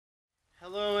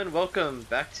Hello and welcome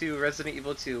back to Resident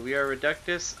Evil 2. We are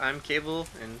Reductus, I'm Cable,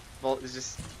 and Vault is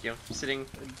just, sitting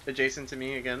adjacent to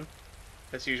me again,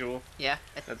 as usual. Yeah,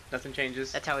 Nothing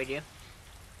changes. that's how we do.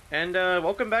 And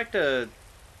welcome back to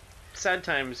Sad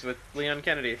Times with Leon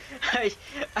Kennedy.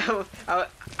 I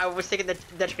was thinking that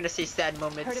you're gonna say sad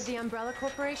moments. Heard of the Umbrella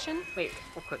Corporation? Wait,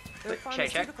 real quick. They're a Should I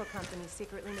check? pharmaceutical company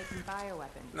secretly making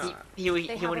bioweapons. Nah. He They won't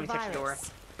have even a touch the door.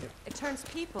 virus. It turns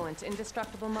people into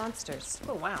indestructible monsters.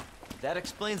 Oh wow. That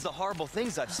explains the horrible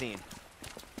things I've seen.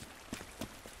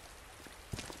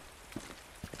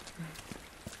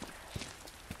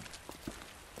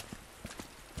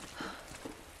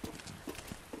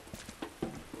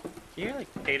 You hear,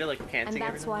 Ada, panting And every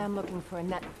that's now why I'm looking for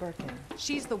Annette Birkin.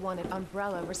 She's the one at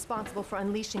Umbrella responsible for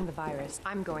unleashing the virus.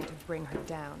 I'm going to bring her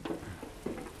down.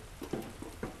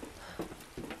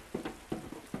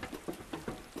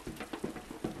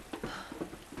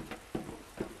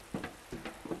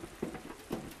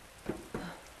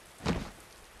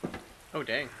 Oh,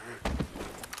 dang.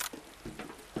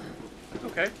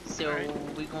 Okay. So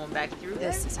alright. we going back through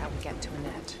This this? is how we get to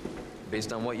Annette.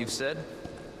 Based on what you've said,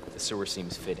 the sewer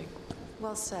seems fitting.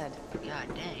 Well said.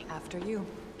 God dang. After you.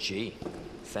 Gee,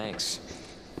 thanks.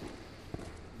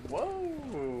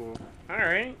 Whoa.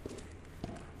 Alright.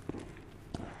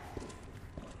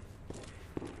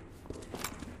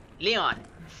 Leon,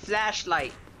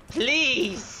 flashlight,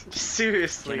 please.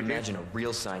 Seriously, Can't dude. imagine a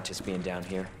real scientist being down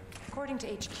here. According to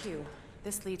HQ,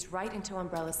 this leads right into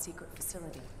Umbrella's secret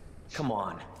facility. Come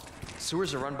on.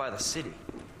 Sewers are run by the city.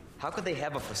 How could they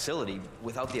have a facility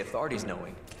without the authorities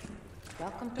knowing?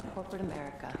 Welcome to corporate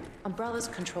America. Umbrella's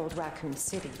controlled Raccoon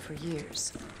City for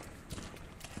years.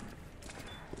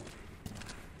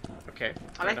 Okay.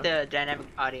 I like the dynamic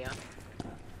audio.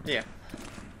 Yeah.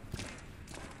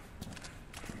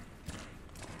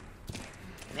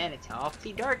 Man, it's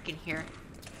awfully dark in here.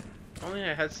 If only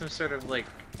I had some sort of,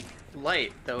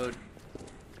 light that would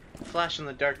flash in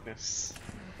the darkness.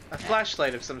 A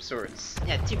flashlight of some sorts.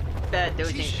 Yeah, too bad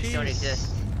those things don't Jeez.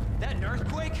 exist. That an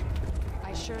earthquake?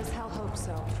 I sure as hell hope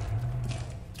so.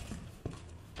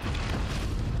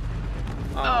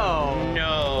 Oh.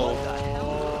 No. What the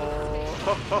hell?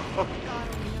 God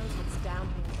only knows what's down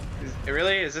here.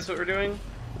 Really? Is this what we're doing?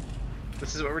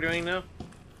 This is what we're doing now?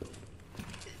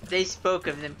 They spoke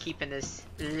of them keeping this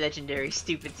legendary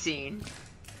stupid scene.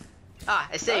 Ah,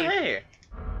 I saved. Oh, hey!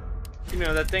 You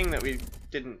know, that thing that we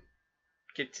didn't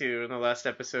get to in the last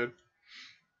episode.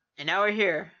 And now we're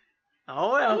here.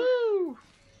 Oh well. Woo!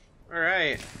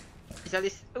 Alright. Is that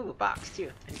this? Ooh, a box too.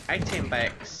 An item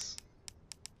box.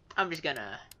 I'm just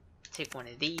gonna take one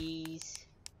of these,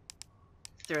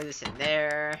 throw this in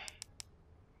there,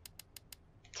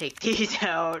 take these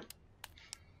out.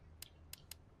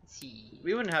 Let's see.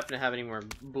 We wouldn't happen to have any more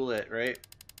bullet, right?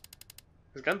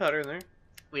 There's gunpowder in there.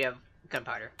 We have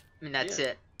gunpowder. I mean, that's Yeah.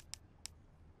 it.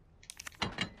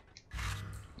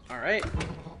 Alright.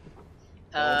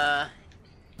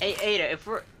 Hey, Ada, if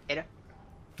we're Ada,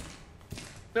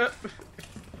 Oh,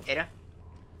 Ada,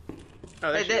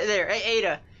 there hey, she is. there,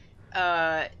 hey,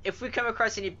 Ada. If we come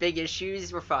across any big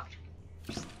issues, we're fucked.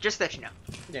 Just let you know.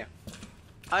 Yeah.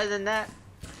 Other than that,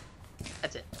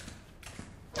 that's it.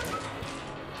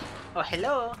 Oh,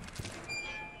 hello.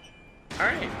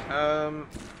 Alright,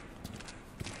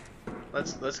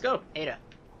 let's go. Ada.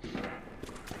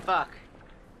 Fuck.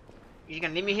 You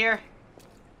gonna leave me here?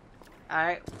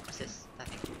 Alright, what's this?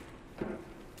 Nothing.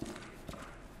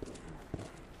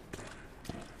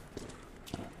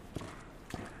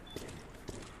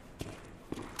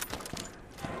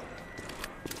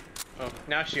 Oh,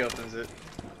 now she opens it.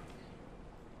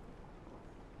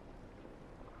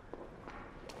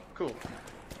 Cool.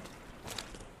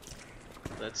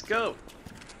 Let's go.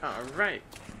 Alright.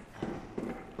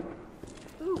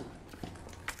 Ooh.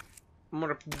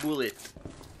 More bullet.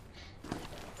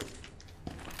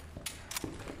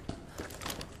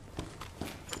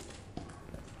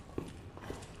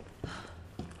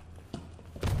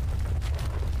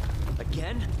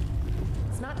 Again?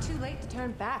 It's not too late to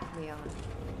turn back, Leon.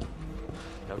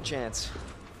 No chance.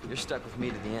 You're stuck with me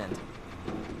to the end.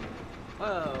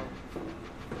 Whoa.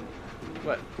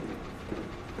 What?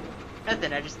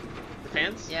 Nothing, I just... The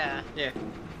fans? Yeah. Yeah.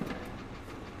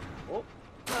 Oh.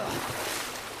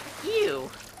 Ew.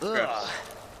 Ugh.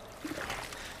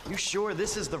 You sure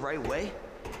this is the right way?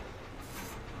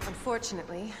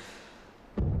 Unfortunately,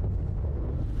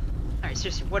 Alright,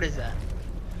 seriously, what is that?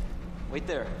 Wait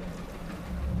there.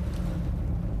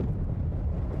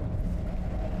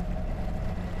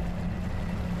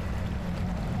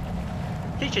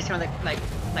 Features sound like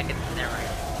it's there, right?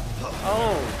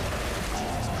 Oh.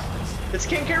 It's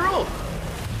King K. Rool.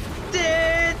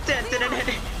 Dun, dun, dun, dun, dun.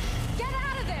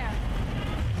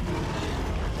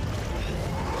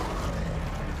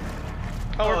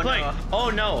 Oh, we're Oh, playing. no. Oh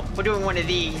no. We're doing one of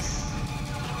these.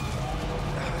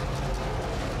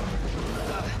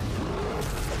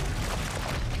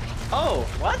 Oh.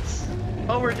 What?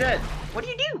 Oh, we're dead. What do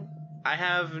you do? I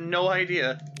have no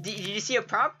idea. Did you see a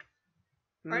prompt?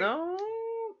 Right. No.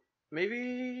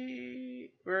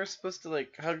 Maybe we're supposed to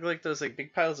like hug like those like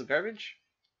big piles of garbage,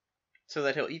 so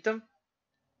that he'll eat them.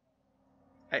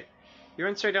 Hey, you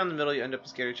run straight down the middle, you end up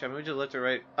with Scary Chum. Move to the left or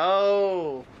right.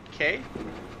 Oh. Okay.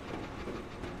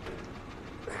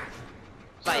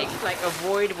 Like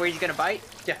avoid where he's gonna bite?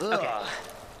 Yeah. Okay. Ugh.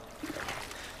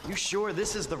 You sure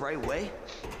this is the right way?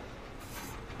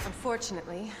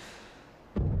 Unfortunately.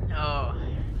 Oh,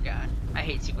 God. I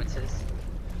hate sequences.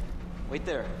 Wait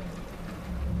there.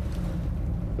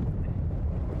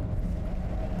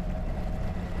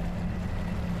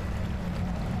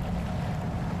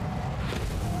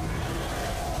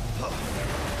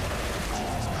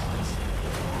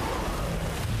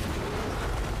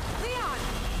 Leon!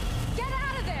 Get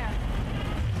out of there!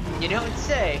 You don't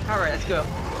say. Alright, let's go.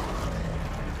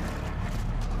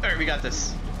 Alright, we got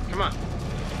this. Come on.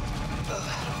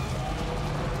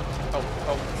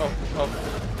 Oh.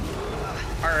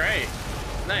 Alright.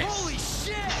 Nice. Holy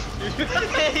shit!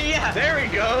 Yeah. There we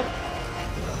go.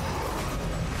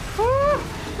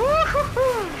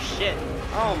 Shit.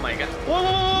 Oh my god.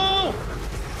 Whoa!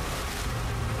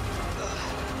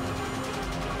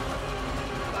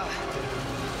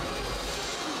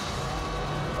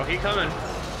 Oh, he coming.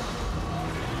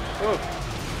 Oh.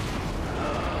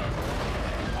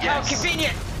 How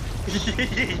convenient!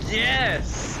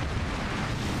 Yes!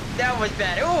 That was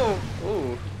bad. Ooh!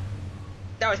 Ooh.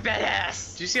 That was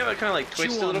badass! Do you see how it kind of like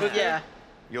twists Chew a little on bit that. there? Yeah.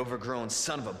 You overgrown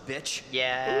son of a bitch.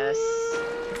 Yes.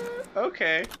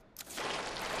 Okay.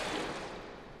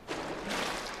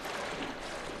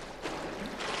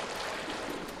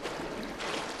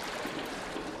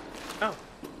 Oh.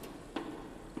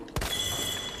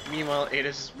 Meanwhile,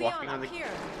 Ada's just walking Leon, on the up here.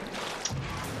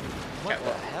 What the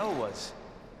catwalk. hell was?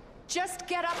 Just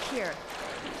get up here.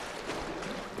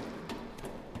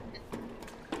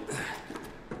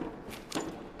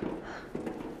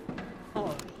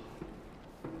 Oh.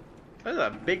 That's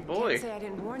a big boy. Can't say I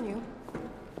didn't warn you.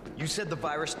 You said the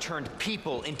virus turned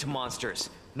people into monsters,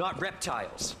 not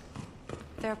reptiles.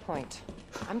 Fair point.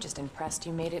 I'm just impressed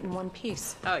you made it in one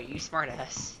piece. Oh, you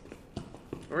smartass.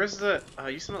 Where's the... Oh,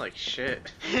 you smell like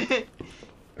shit.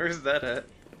 Where's that at?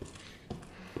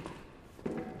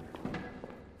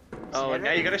 Oh,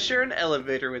 now you gotta share an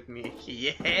elevator with me.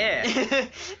 Yeah!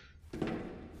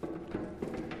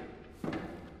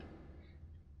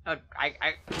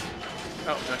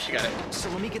 Oh, no, she got it. So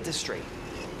let me get this straight.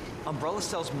 Umbrella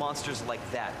sells monsters like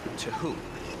that to who?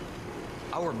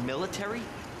 Our military?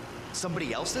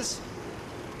 Somebody else's?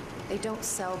 They don't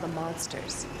sell the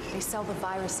monsters. They sell the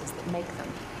viruses that make them.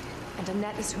 And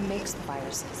Annette is who makes the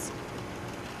viruses.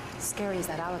 Scary as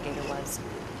that alligator was,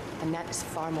 Annette is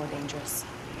far more dangerous.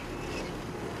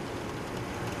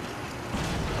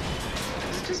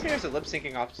 Is it just me or is it lip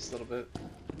syncing off just a little bit?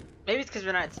 Maybe it's because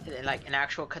we're not in like an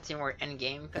actual cutscene or end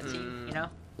game cutscene, you know?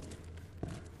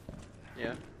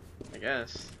 Yeah, I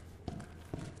guess.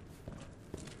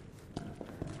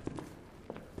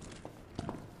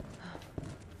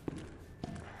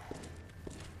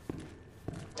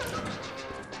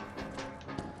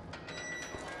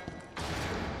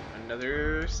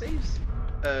 Another saves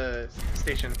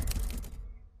station.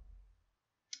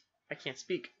 I can't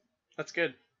speak. That's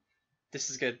good. This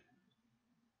is good.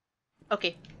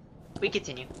 Okay, we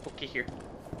continue. Okay, here.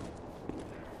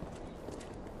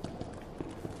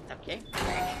 Okay.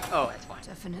 Oh, that's fine.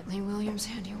 Definitely William's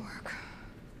handiwork.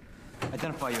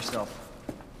 Identify yourself.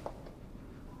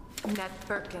 Annette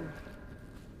Birkin.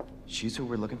 She's who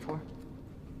we're looking for?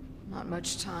 Not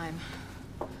much time.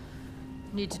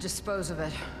 Need to dispose of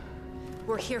it.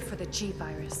 We're here for the G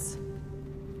virus.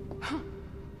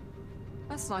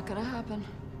 That's not gonna happen.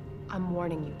 I'm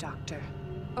warning you, Doctor.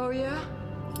 Oh yeah?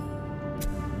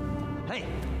 Hey!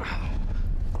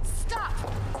 Stop!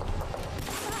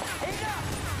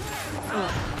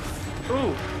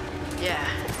 Ooh! Yeah.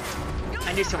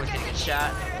 I knew someone was gonna get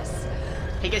shot.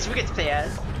 Hey guys, we get to play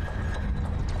as.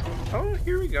 Oh,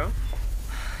 here we go.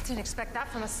 Didn't expect that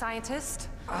from a scientist.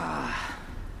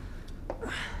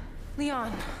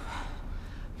 Leon.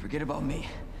 Forget about me.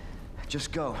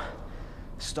 Just go.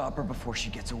 Stop her before she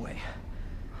gets away.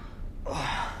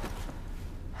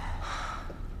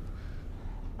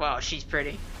 Wow, she's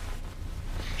pretty.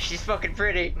 She's fucking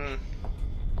pretty.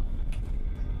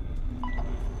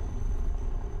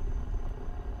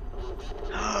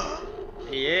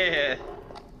 Yeah.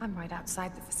 I'm right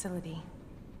outside the facility,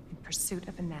 in pursuit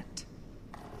of Annette.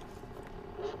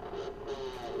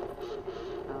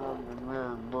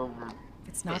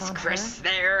 It's not Is on Chris her.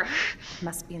 there? It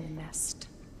must be in the nest.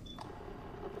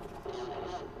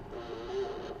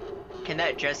 Can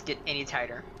that dress get any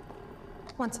tighter?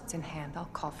 Once it's in hand, I'll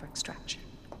call for extraction.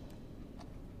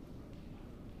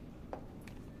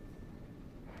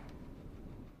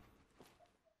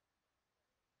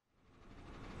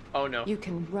 Oh no. You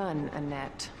can run,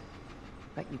 Annette,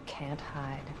 but you can't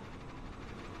hide.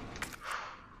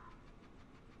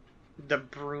 The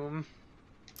broom.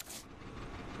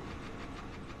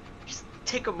 Just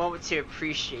take a moment to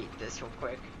appreciate this real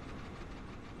quick.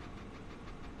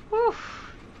 Whew.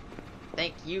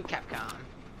 Thank you, Capcom.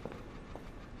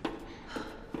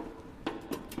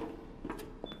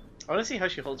 I want to see how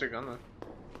she holds her gun though.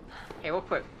 Hey, real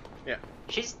quick. Yeah.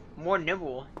 She's more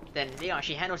nimble than Leon.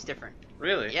 She handles different.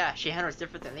 Really? Yeah, she handles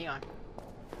different than Leon.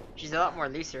 She's a lot more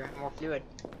looser, more fluid.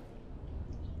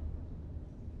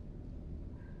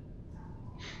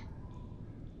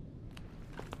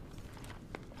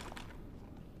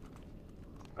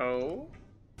 Oh.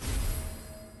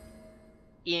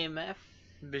 EMF.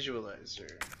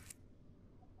 Visualizer.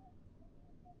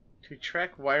 To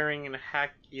track wiring and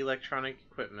hack electronic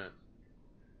equipment.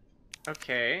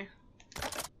 Okay.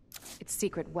 It's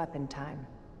secret weapon time.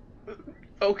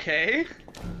 Okay.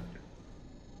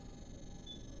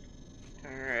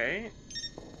 Alright.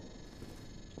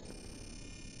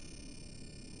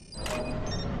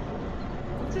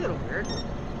 It's a little weird.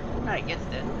 I'm not against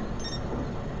it.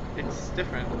 It's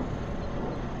different.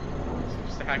 So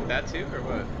just to hack that too, or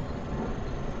what?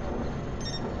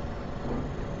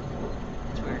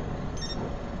 It's weird.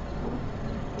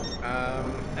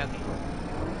 Okay.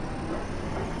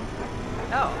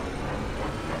 Oh.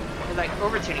 They're like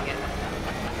overtuning it.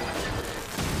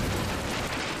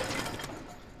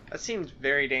 That seems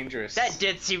very dangerous. That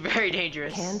did seem very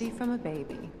dangerous. Candy from a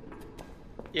baby.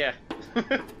 Yeah.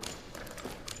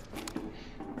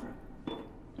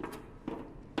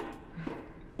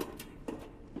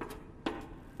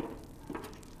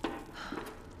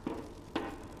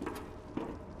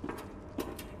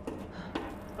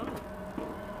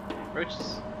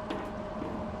 Roaches.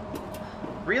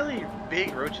 Really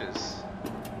big roaches.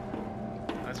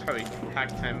 That's probably hack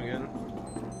time again.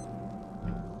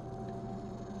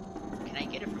 Can I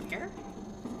get it from here?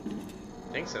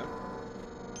 I think so.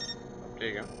 There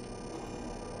you go.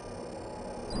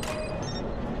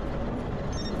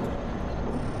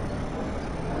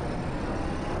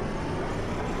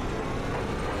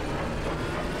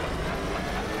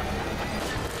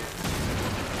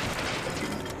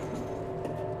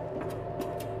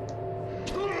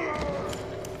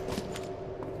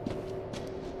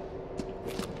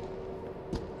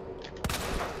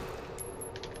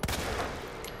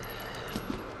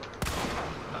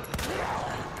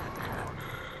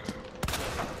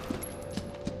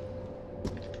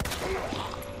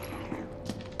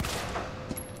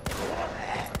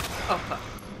 Oh, fuck.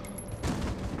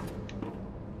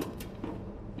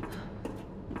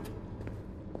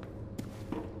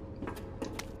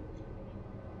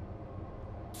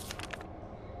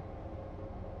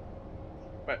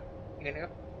 What? You gonna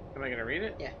go? Am I gonna read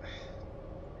it? Yeah.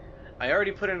 I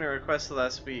already put in a request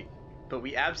last week, but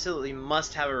we absolutely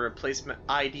must have a replacement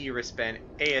ID wristband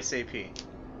ASAP.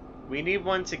 We need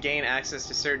one to gain access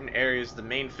to certain areas of the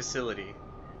main facility.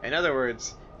 In other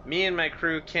words, me and my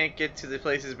crew can't get to the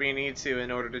places we need to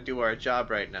in order to do our job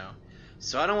right now.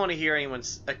 So I don't want to hear anyone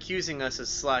accusing us of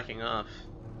slacking off.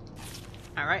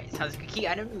 Alright, sounds like a key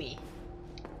item to me.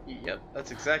 Yep, that's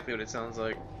exactly what it sounds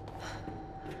like.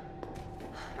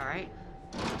 Alright.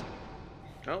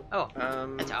 Oh,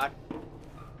 That's odd.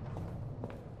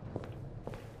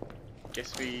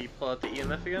 Guess we pull out the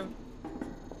EMF again?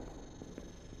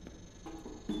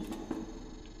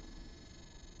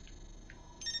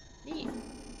 Neat.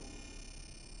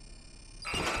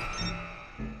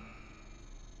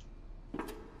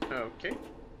 Okay.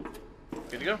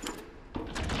 Good to go.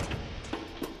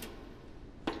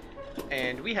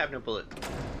 And we have no bullet.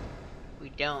 We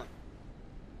don't.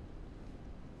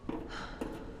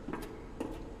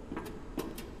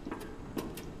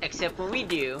 Except when we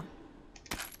do.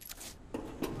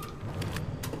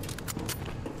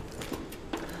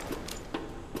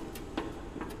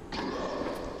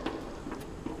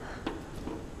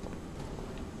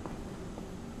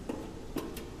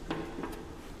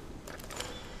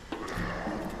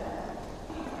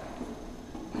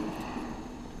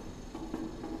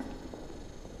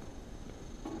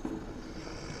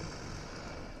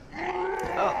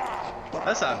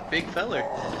 That's a big feller.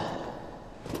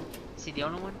 Is he the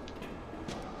only one?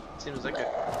 Seems like it.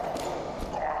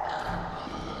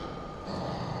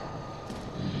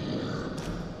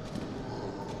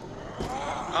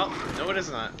 Oh, no it is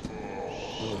not.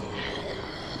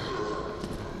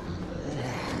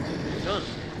 Done.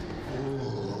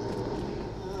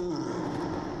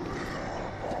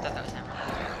 I thought that was him.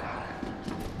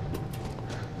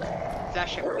 That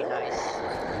shit would be nice.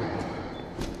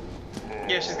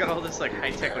 Yeah, she's got all this like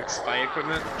high-tech like spy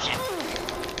equipment. Shit.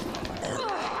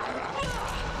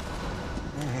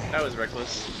 That was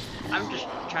reckless. I'm just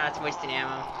trying not to waste any ammo.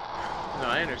 No,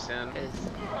 I understand. Cause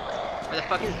where the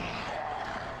fuck is it?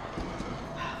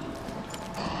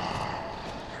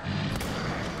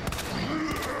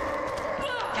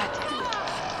 God damn it.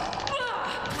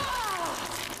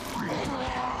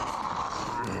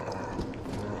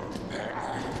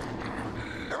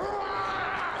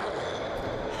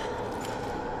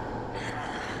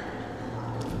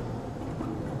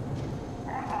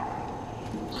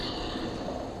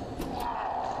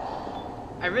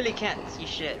 I really can't see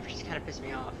shit, which is kind of pissed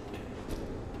me off.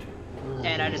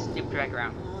 And I just looped back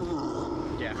around.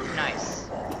 Yeah. Nice.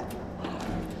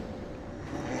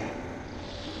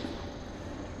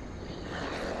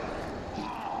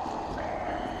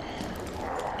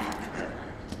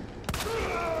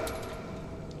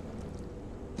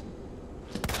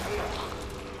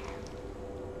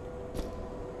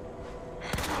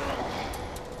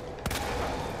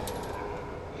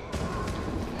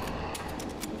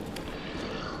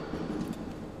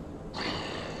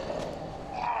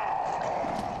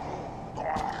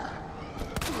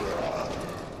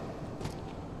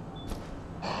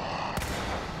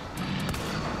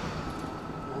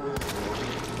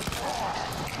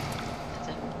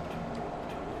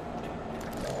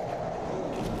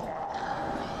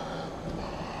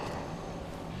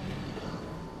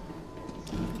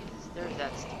 There's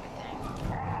that stupid thing.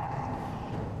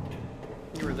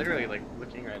 You were literally like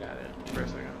looking right at it for a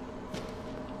second.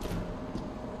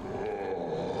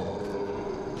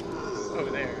 It's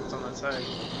over there. It's on that side.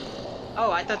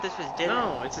 Oh, I thought this was dinner.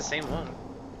 No, it's the same one.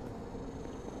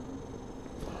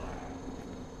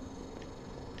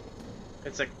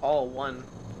 It's like all one,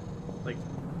 like,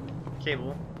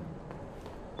 cable.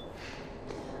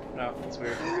 Oh, that's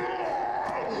weird.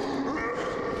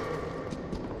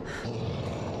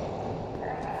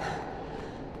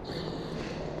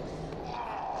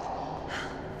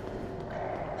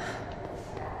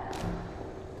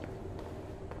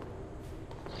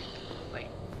 Wait.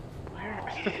 Where?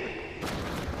 Fucking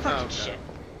Oh, shit.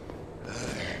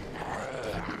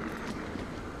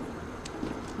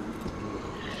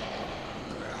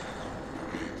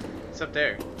 It's up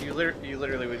there. You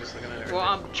literally were just looking at it. Right Well,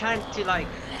 there. I'm trying to like.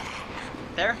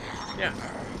 There? Yeah.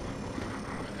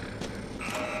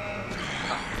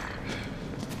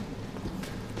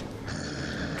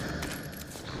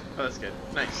 Oh, that's good.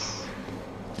 Nice.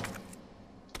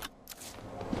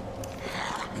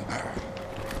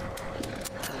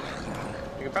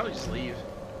 You could probably just leave,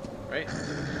 right?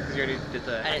 Because you already did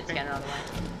the. I didn't thing. scan it all the way.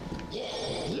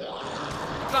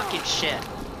 Fucking shit.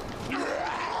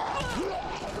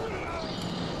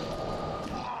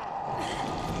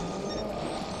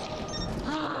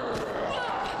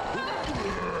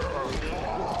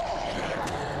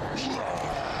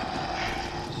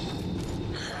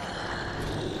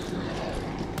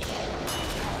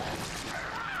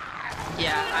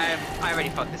 Yeah, I already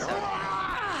fucked this up.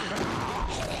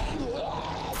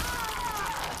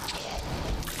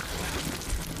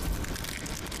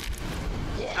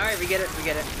 Alright, we get it, we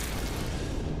get it.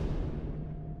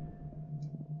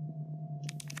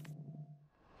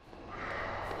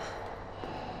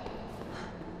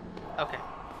 Okay.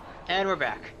 And we're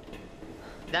back.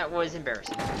 That was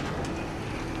embarrassing.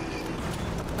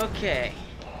 Okay.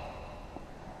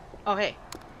 Oh, hey.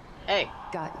 Hey.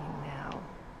 Got you now.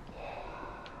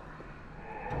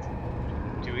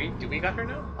 Do we got her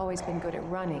now? Always been good at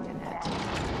running, Annette.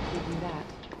 Give you that.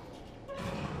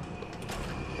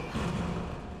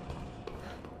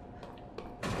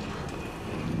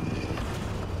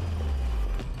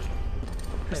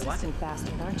 Wait, what? Persistent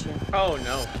bastard, aren't you? Oh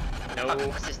no. No. Oh,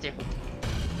 what's this do?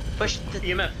 Push the...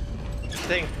 EMF.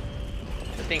 Thing.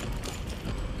 The thing.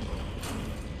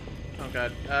 Oh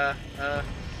god.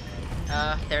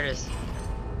 there it is.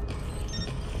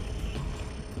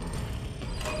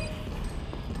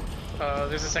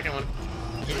 There's a second one.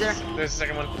 Is there? There's a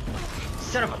second one.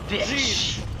 Son of a bitch!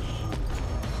 Jeez.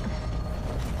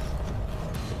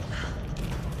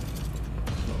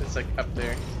 It's like up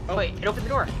there. Oh Wait, it opened the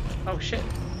door. Oh shit.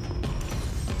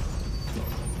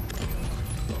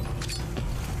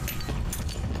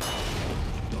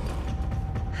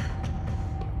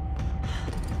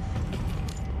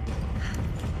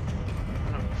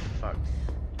 Oh fuck.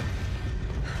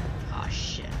 Oh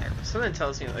shit. Something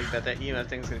tells me like that EMF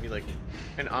thing's gonna be like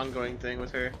an ongoing thing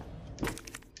with her.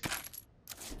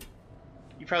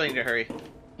 You probably need to hurry.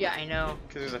 Yeah, I know.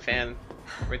 Because there's a fan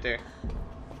right there.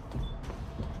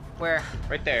 Where?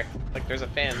 Right there. Like, there's a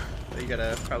fan that you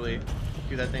gotta probably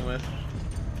do that thing with.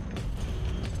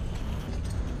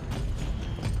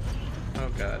 Oh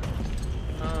god.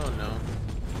 Oh no.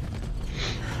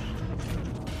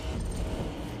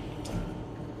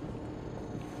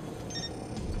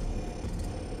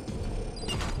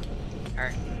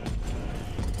 Alright.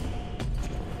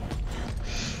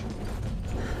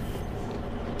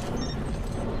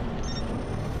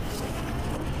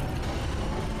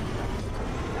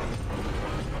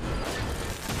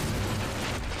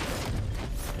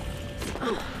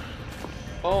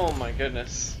 Oh my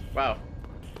goodness. Wow.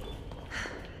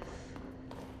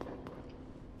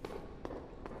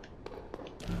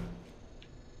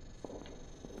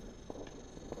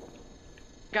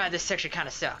 God, this section kind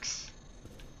of sucks.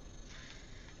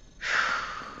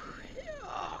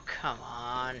 Oh, come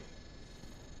on.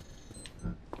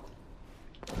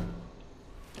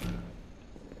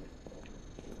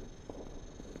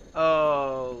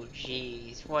 Oh,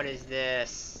 jeez. What is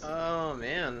this? Oh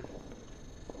man.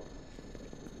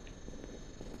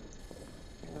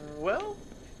 Well,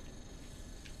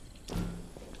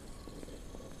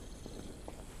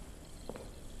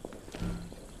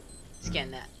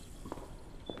 Scan that.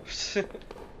 It's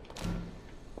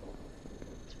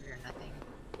weird, nothing.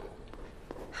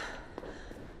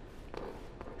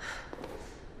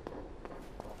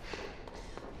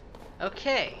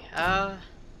 Okay,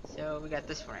 so we got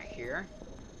this one right here.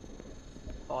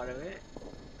 Part of it.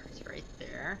 It's right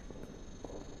there.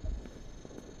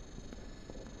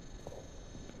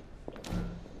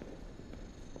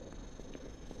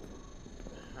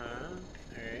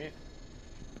 alright.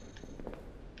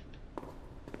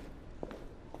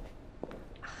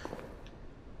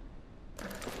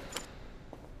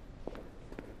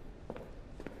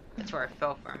 That's where I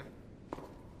fell from.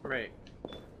 Right.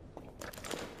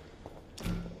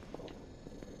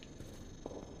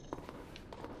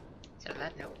 So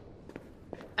that, nope.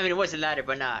 I mean, it was a ladder,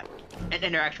 but not an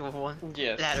interactive one.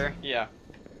 Yes. Ladder. Yeah.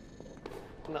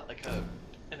 Not like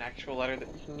an actual ladder that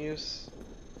you can use.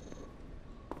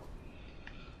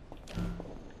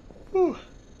 Whew.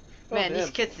 Oh, Man, these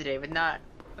damn. kids today would not.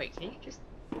 Wait, can you just?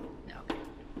 No. Okay.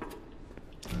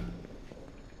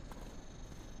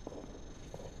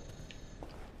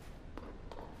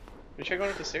 You try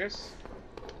going up the stairs?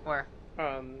 Where?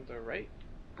 On the right?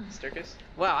 Staircase?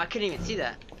 Wow, I couldn't even see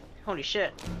that. Holy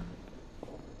shit.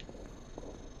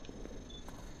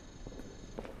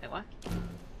 Wait, what?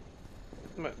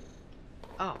 What?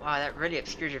 Oh, wow, that really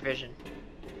obscures your vision.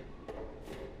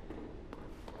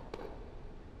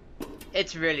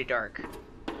 It's really dark.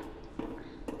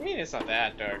 I mean, it's not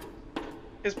that dark.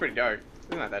 It's pretty dark.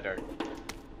 It's not that dark.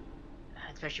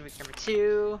 Especially week number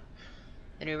 2.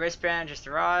 The new wristband just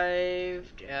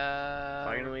arrived.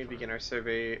 Finally begin our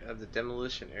survey of the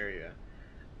demolition area.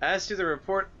 As to the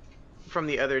report from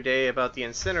the other day about the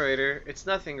incinerator, it's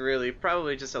nothing really,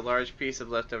 probably just a large piece of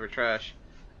leftover trash.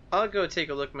 I'll go take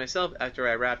a look myself after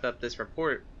I wrap up this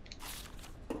report.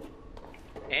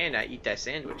 And I eat that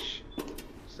sandwich.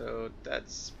 So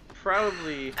that's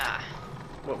probably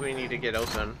what we need to get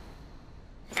open.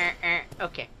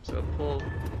 Okay. So pull.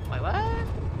 Wait, what?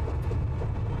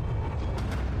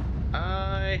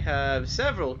 I have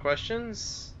several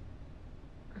questions.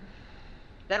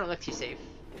 That don't look too safe.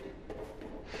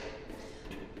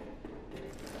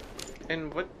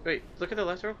 And what? Wait, look at the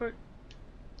left real quick.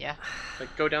 Yeah.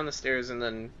 Like, go down the stairs and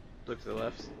then look to the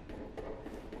left.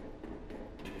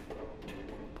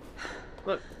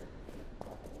 Look.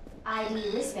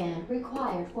 ID wristband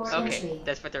required for Okay, entry.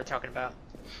 that's what they're talking about.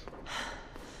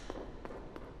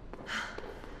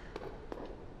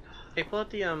 Hey, pull out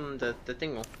the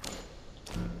thingle.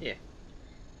 Yeah.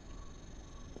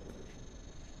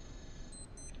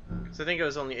 So I think I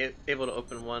was only able to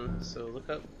open one, so look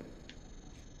up.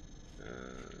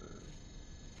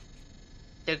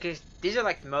 These are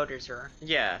like motors, or?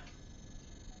 Yeah.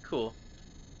 Cool.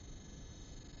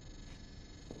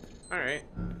 Alright.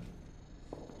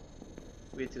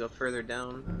 We have to go further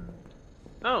down.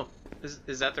 Oh!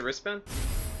 Is that the wristband?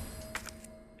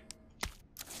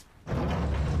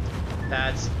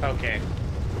 That's okay.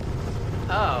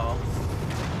 Oh.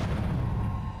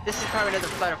 This is probably another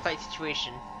flight or fight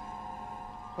situation.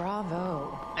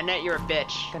 Bravo. Annette, you're a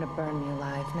bitch. Gonna burn me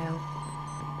alive now.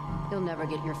 You'll never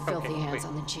get your filthy Okay, hands wait,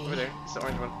 on the G. over there. It's the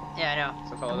orange one. Yeah, I know.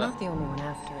 So follow I'm that. not the only one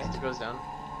after It it. goes down.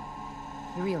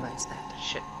 You realize that?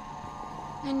 Shit.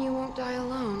 And you won't die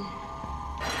alone.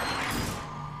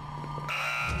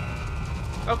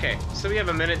 Okay, so we have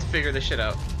a minute to figure this shit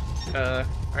out.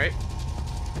 Alright.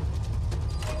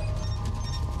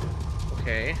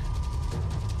 Okay.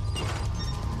 Goes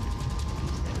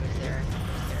there,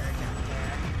 down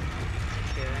there.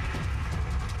 Secure.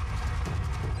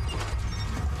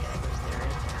 Yeah, that goes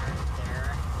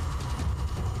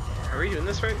there. Are we doing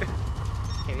this right? Okay,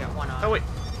 we got one on. Oh wait,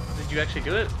 did you actually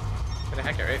do it? Gotta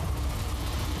hack it, right?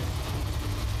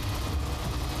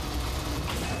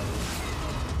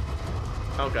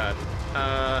 Oh god.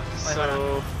 Wait,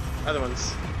 So other ones.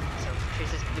 So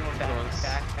Chase is doing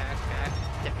back.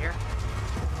 Step here.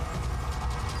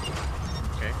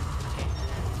 Okay. Okay.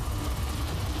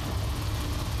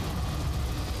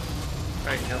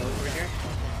 Alright, now look over here.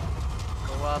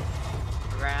 Go up,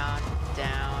 around,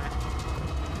 down.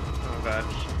 Oh god.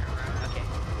 Around. Okay.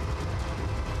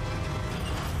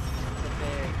 Go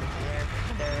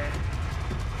there.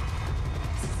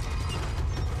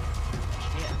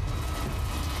 Yeah.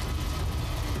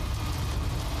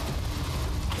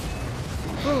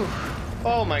 Whew.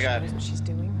 Oh my god. What she's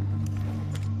doing?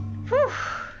 Whew.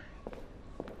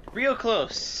 Real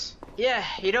close. Yeah,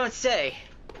 you don't say.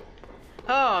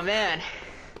 Oh man.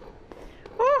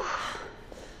 Whew.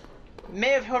 May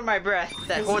have held my breath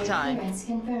that whole time. Clearance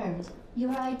confirmed.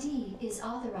 Your ID is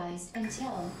authorized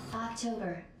until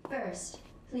October 1st.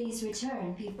 Please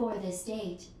return before this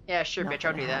date. Yeah, sure, Not bitch,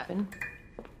 I'll gonna do that. happen.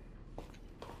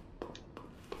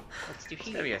 Let's do There's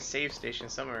gotta be here. a save station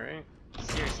somewhere, right?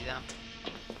 Seriously, though.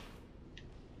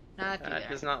 Not through That there.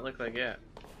 does not look like it.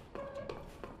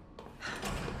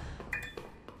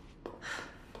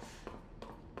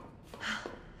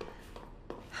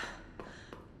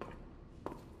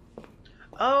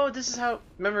 Oh, this is how.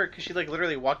 Remember, because she like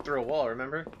literally walked through a wall.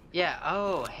 Remember? Yeah,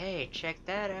 oh, hey, check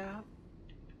that out.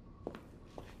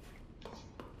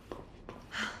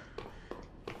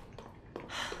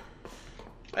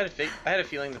 I had a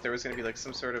feeling that there was gonna be like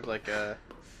some sort of like a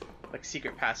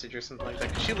secret passage or something like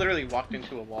that. 'Cause she literally walked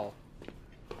into a wall.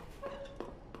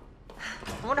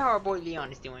 I wonder how our boy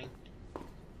Leon is doing.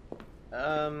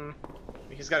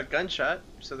 He's got a gunshot,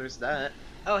 so there's that.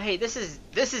 Oh, hey, this is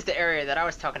the area that I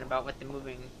was talking about with the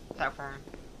moving platform.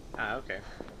 Ah, okay.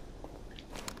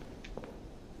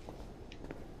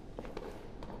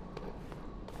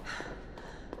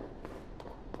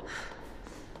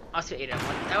 Also, Ada.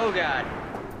 Oh god.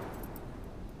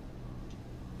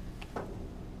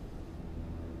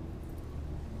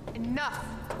 Enough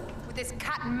with this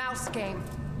cat and mouse game.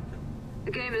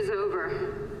 The game is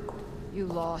over. You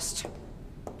lost.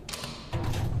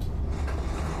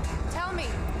 Tell me,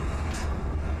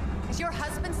 is your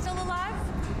husband still alive?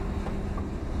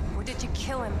 Or did you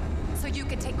kill him so you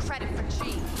could take credit for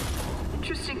G?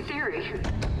 Interesting theory.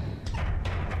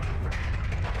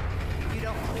 You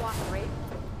don't cooperate,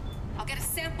 I'll get a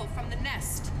sample from the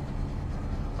nest.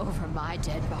 Over my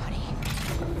dead body.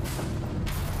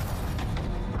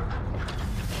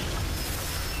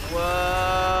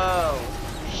 Whoa.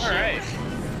 All right.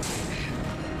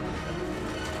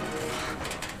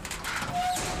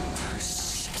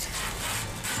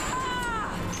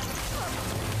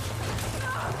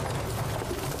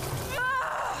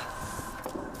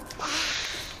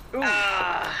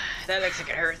 Ah, that looks like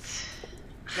it hurts.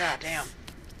 God damn.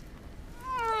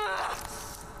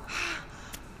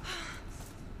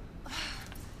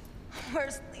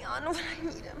 Where's Leon when I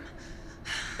need him?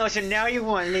 Oh, so now you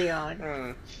want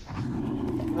Leon.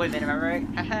 Wait a minute, am I right?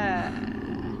 Haha.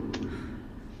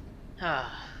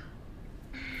 Ah.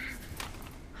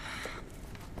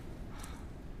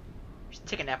 Just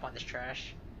take a nap on this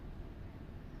trash.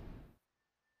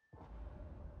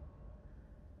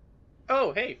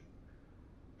 Oh, hey.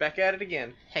 Back at it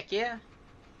again. Heck yeah.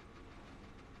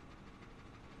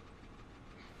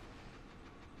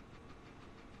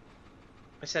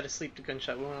 I said asleep, the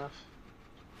gunshot went off.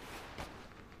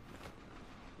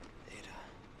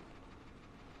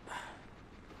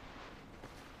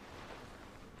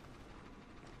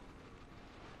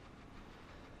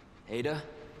 Ada?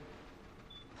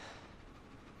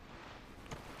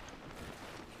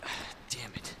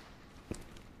 Damn it.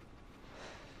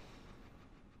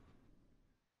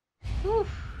 Whew. Oops.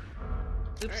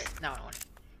 Right. No, I don't want it.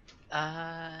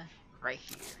 Right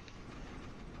here.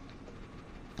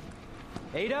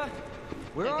 Ada?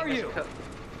 Where I think are there's a you? coat.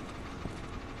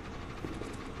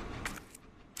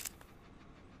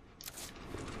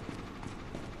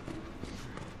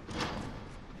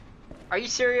 Are you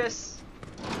serious?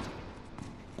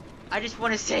 I just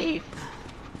want to save.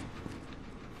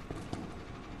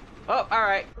 Oh,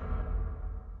 alright.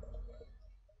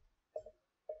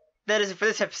 That is it for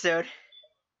this episode.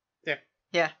 Yeah.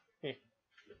 Yeah. Yeah.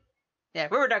 Yeah,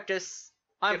 we're Reductus.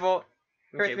 I'm Yep. Volt.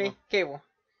 I'm Here with me, Cable. Cable.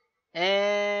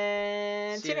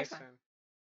 And see you next time.